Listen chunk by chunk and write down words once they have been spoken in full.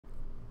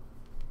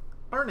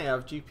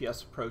RNAV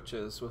GPS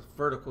approaches with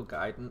vertical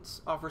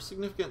guidance offer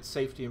significant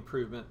safety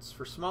improvements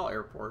for small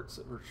airports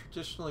that were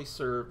traditionally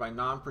served by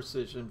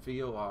non-precision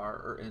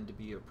VOR or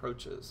N2B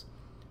approaches.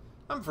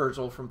 I'm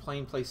Virgil from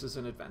Plane Places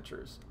and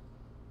Adventures.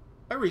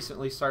 I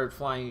recently started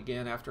flying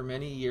again after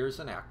many years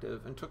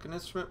inactive and took an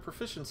Instrument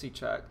Proficiency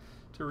Check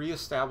to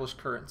re-establish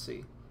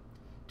currency.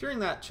 During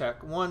that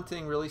check, one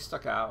thing that really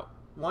stuck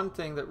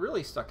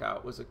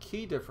out was a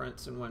key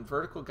difference in when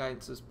vertical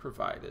guidance is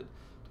provided,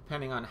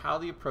 depending on how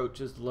the approach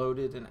is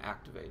loaded and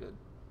activated.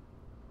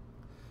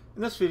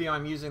 In this video,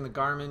 I'm using the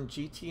Garmin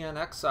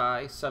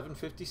GTNxi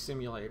 750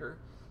 simulator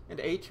and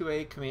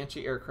A2A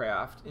Comanche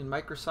aircraft in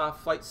Microsoft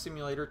Flight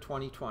Simulator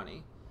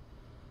 2020.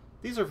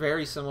 These are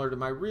very similar to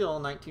my real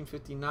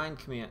 1959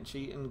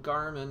 Comanche in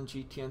Garmin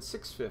GTN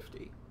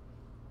 650.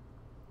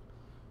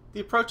 The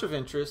approach of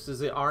interest is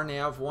the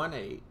RNAV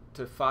 18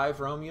 to 5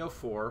 Romeo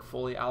 4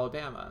 Foley,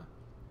 Alabama.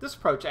 This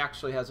approach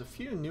actually has a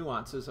few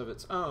nuances of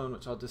its own,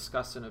 which I'll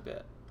discuss in a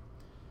bit.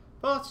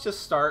 But let's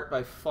just start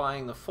by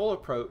flying the full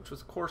approach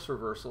with course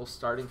reversal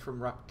starting from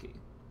Rupke.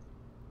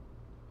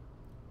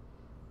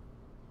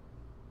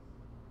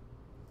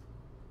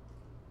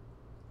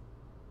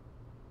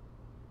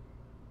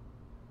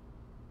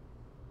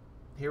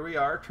 Here we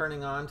are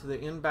turning on to the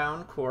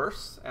inbound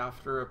course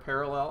after a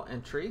parallel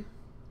entry.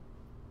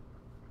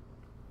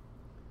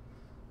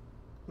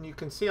 And you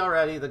can see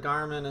already the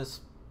Garmin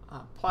is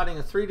plotting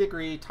a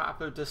 3-degree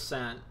top of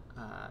descent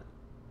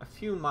a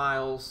few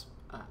miles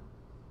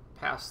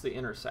past the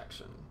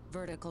intersection.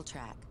 Vertical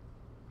track.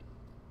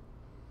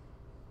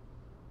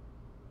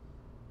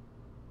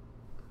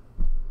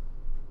 You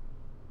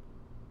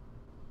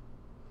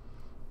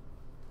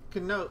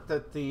can note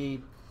that the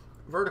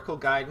vertical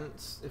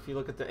guidance, if you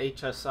look at the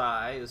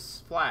HSI,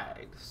 is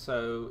flagged.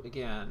 So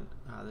again,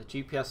 the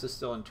GPS is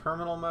still in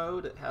terminal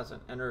mode. It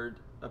hasn't entered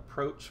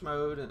approach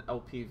mode and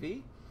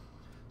LPV.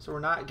 So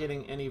we're not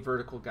getting any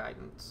vertical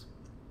guidance.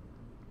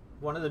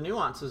 One of the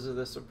nuances of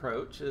this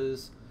approach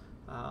is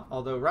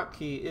although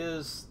Rupke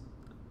is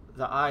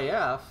the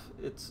IF,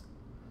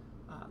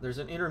 there's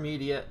an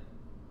intermediate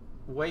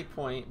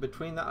waypoint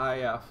between the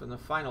IF and the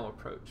final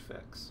approach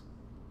fix.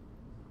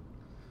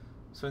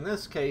 So in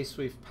this case,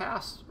 we've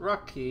passed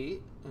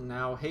Rupke, and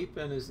now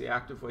Hapen is the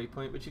active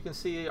waypoint, but you can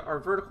see our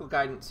vertical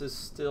guidance is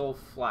still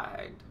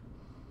flagged.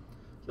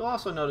 You'll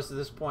also notice at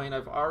this point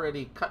I've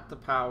already cut the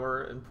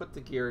power and put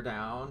the gear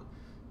down,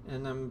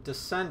 and I'm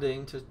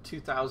descending to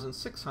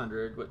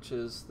 2,600, which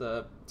is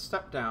the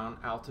step down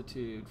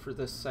altitude for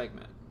this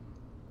segment.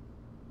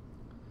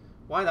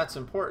 Why that's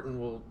important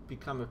will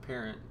become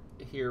apparent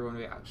here when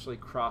we actually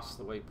cross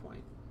the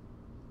waypoint.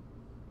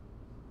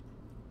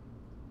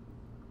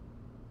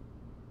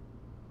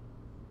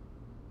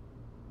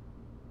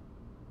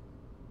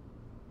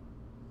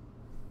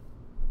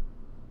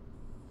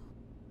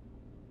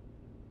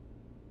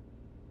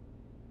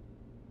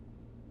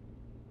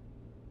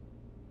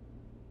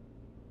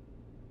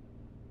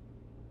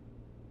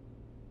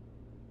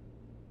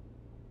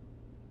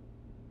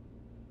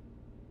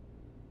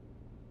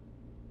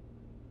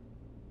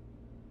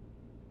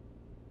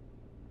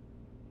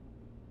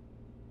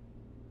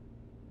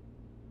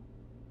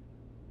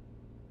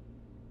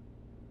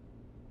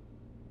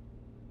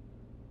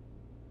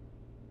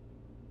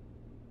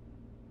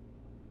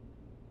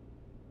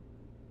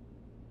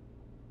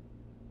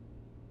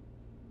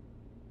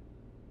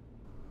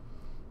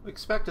 We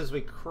expect as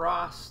we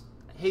cross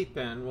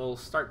Hapen, we'll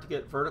start to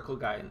get vertical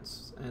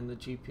guidance, and the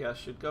GPS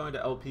should go into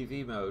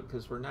LPV mode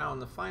because we're now in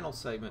the final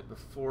segment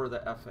before the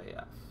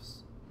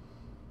FAFs.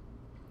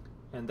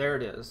 And there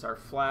it is. Our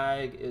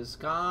flag is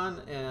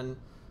gone, and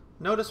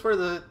notice where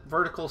the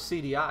vertical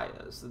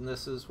CDI is. And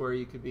this is where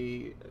you could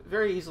be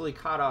very easily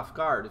caught off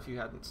guard if you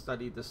hadn't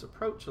studied this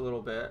approach a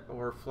little bit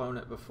or flown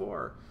it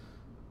before.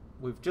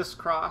 We've just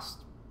crossed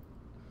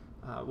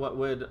what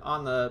would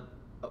on the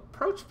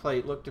approach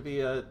plate look to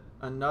be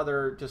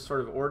another just sort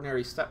of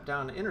ordinary step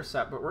down to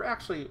intercept, but we're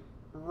actually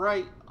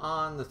right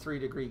on the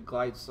 3-degree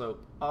glide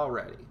slope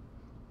already.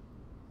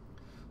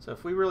 So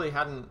if we really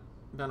hadn't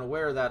been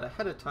aware of that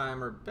ahead of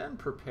time or been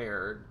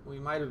prepared, we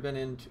might have been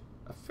into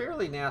a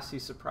fairly nasty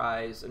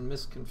surprise and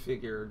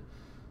misconfigured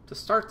to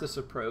start this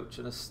approach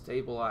in a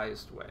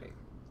stabilized way.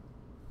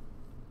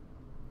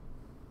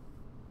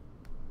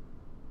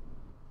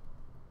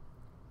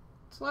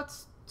 So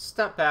let's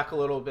step back a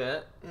little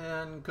bit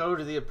and go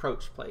to the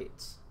approach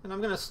plates. And I'm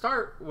going to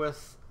start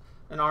with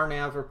an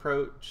RNAV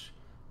approach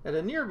at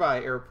a nearby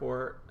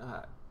airport,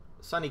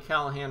 Sunny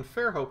Callahan,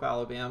 Fairhope,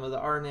 Alabama, the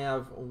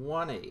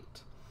RNAV 18.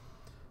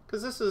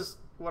 Because this is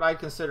what I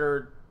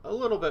consider a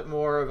little bit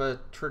more of a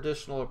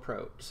traditional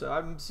approach. So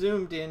I'm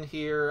zoomed in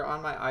here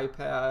on my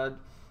iPad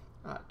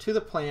to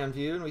the plan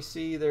view, and we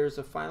see there's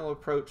a final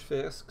approach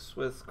fix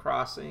with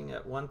crossing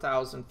at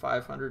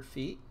 1,500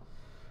 feet.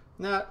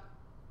 And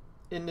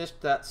in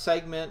that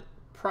segment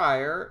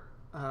prior,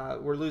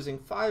 we're losing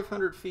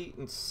 500 feet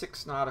and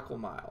 6 nautical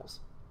miles.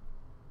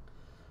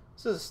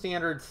 This is a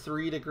standard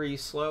 3-degree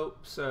slope,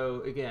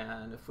 so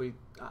again, if we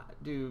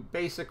do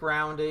basic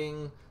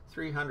rounding,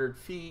 300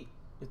 feet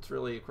it's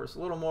really, of course, a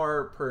little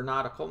more per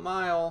nautical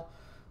mile.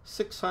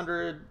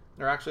 600,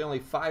 or actually only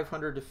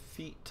 500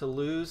 feet to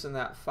lose in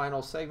that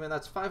final segment.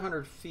 That's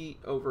 500 feet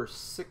over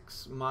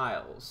 6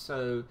 miles.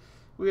 So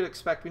we would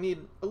expect we need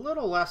a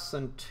little less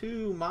than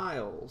 2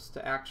 miles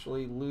to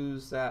actually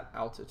lose that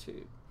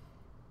altitude.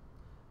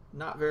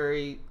 Not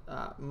very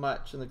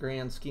much in the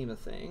grand scheme of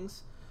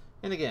things.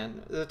 And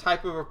again, the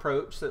type of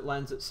approach that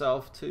lends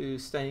itself to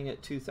staying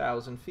at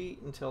 2,000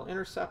 feet until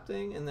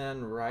intercepting and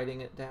then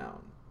riding it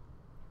down.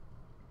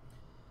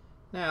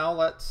 Now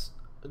let's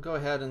go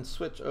ahead and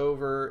switch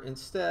over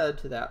instead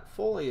to that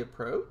Foley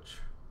approach.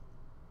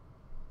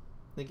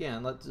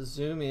 Again, let's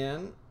zoom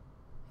in.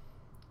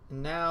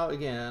 Now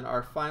again,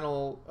 our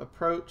final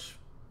approach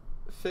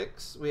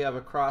fix, we have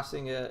a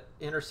crossing at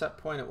intercept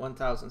point at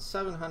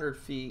 1,700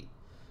 feet,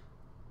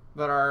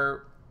 but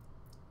our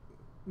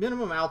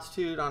minimum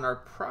altitude on our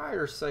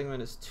prior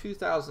segment is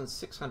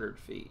 2,600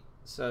 feet.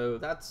 So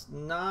that's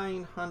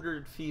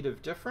 900 feet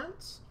of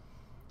difference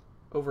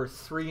over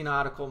 3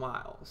 nautical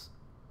miles,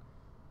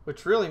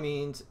 which really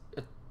means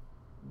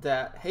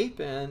that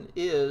hairpin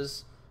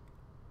is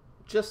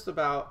just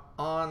about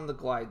on the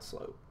glide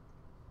slope.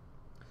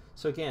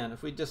 So again,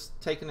 if we just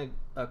take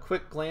a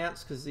quick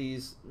glance, because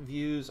these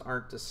views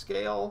aren't to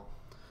scale,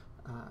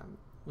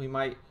 we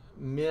might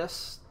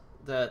miss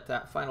that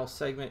that final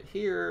segment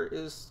here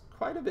is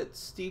quite a bit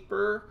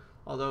steeper,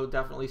 although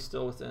definitely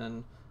still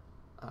within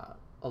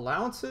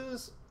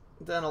allowances,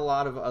 than a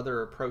lot of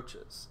other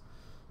approaches.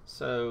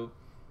 So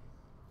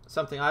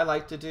something I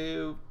like to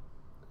do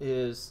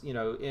is,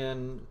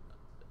 in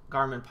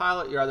Garmin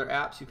Pilot, your other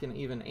apps, you can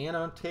even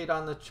annotate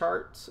on the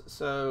charts.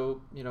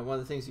 So, one of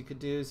the things you could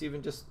do is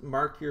even just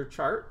mark your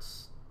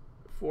charts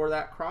for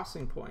that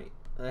crossing point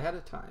ahead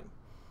of time.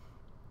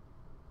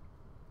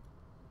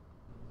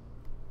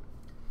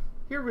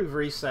 Here we've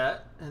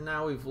reset, and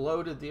now we've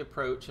loaded the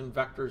approach in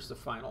vectors to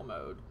final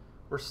mode.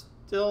 We're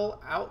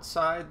still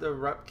outside the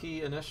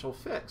Rupke initial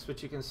fix,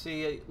 but you can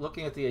see,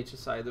 looking at the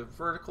HSI, the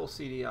vertical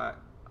CDI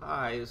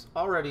is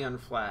already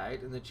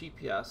unflagged, and the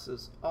GPS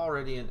is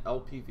already in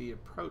LPV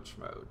approach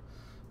mode,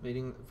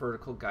 meaning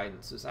vertical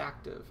guidance is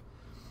active.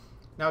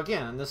 Now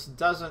again, this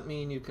doesn't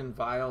mean you can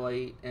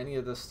violate any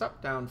of the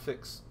step-down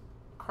fix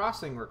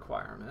crossing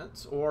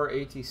requirements or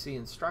ATC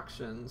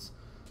instructions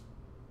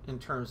in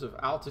terms of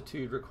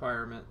altitude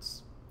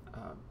requirements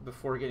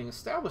before getting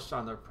established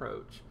on the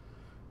approach.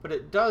 But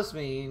it does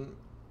mean,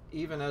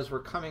 even as we're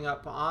coming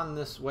up on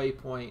this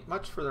waypoint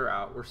much further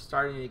out, we're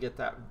starting to get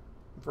that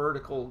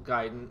vertical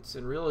guidance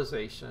and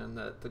realization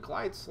that the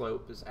glide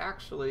slope is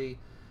actually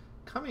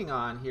coming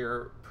on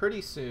here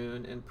pretty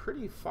soon and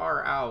pretty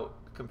far out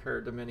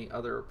compared to many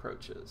other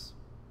approaches.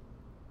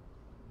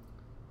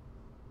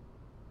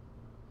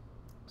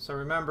 So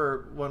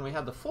remember, when we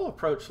had the full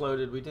approach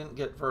loaded, we didn't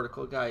get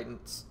vertical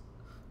guidance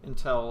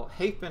until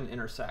hairpin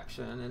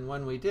intersection, and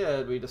when we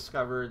did, we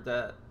discovered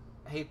that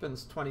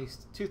hairpin's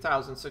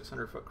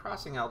 2,600 foot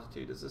crossing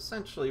altitude is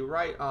essentially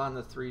right on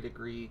the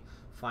 3-degree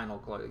final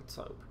glide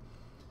slope.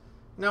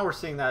 Now we're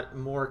seeing that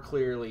more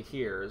clearly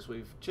here as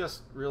we've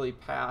just really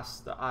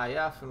passed the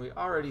IF, and we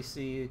already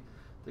see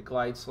the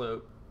glide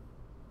slope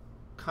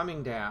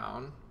coming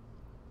down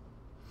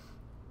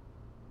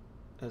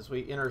as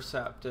we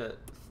intercept it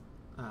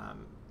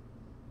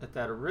at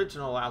that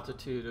original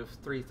altitude of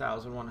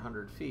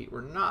 3,100 feet.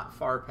 We're not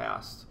far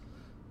past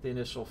the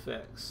initial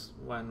fix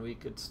when we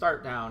could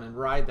start down and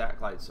ride that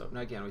glide slope.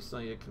 Now again, we still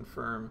need to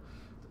confirm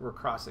that we're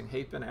crossing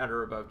hairpin at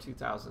or above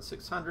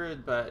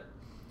 2,600, but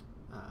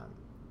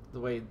the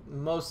way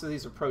most of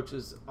these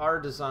approaches are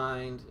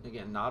designed,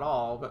 again, not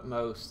all, but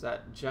most,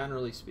 that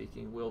generally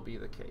speaking will be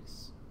the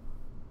case.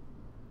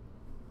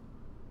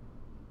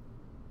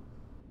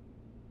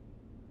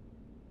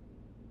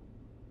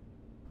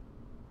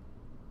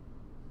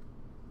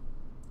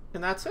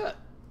 And that's it.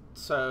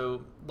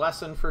 So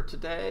lesson for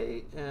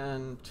today,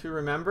 and to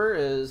remember,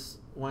 is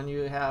when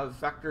you have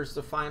vectors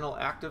to final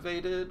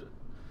activated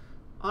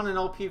on an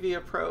LPV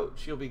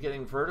approach, you'll be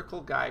getting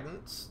vertical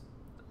guidance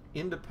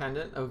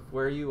independent of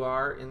where you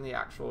are in the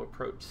actual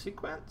approach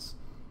sequence.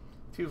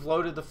 If you've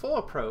loaded the full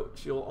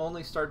approach, you'll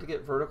only start to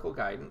get vertical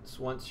guidance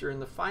once you're in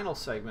the final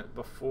segment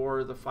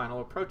before the final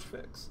approach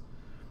fix.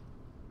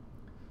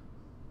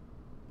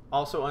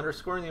 Also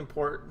underscoring the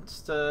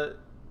importance to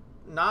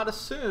not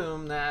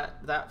assume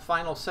that that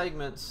final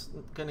segment's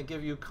going to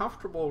give you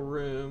comfortable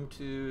room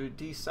to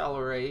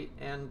decelerate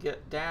and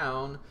get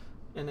down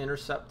and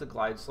intercept the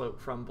glide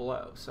slope from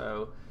below.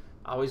 So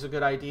always a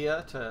good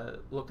idea to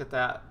look at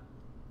that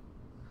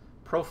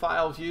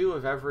profile view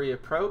of every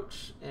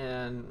approach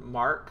and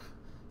mark,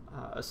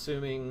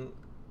 assuming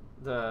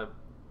the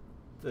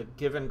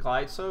given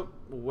glide slope,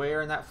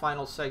 where in that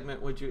final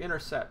segment would you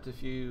intercept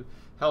if you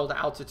held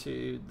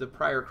altitude, the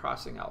prior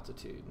crossing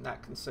altitude. And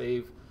that can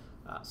save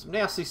some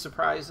nasty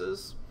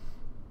surprises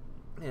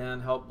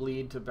and help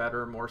lead to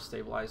better, more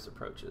stabilized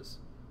approaches.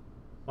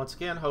 Once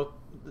again, hope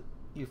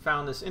you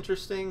found this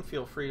interesting.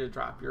 Feel free to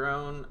drop your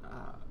own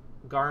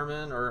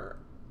Garmin or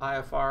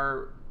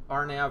IFR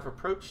RNAV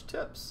approach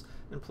tips,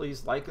 and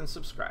please like and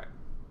subscribe.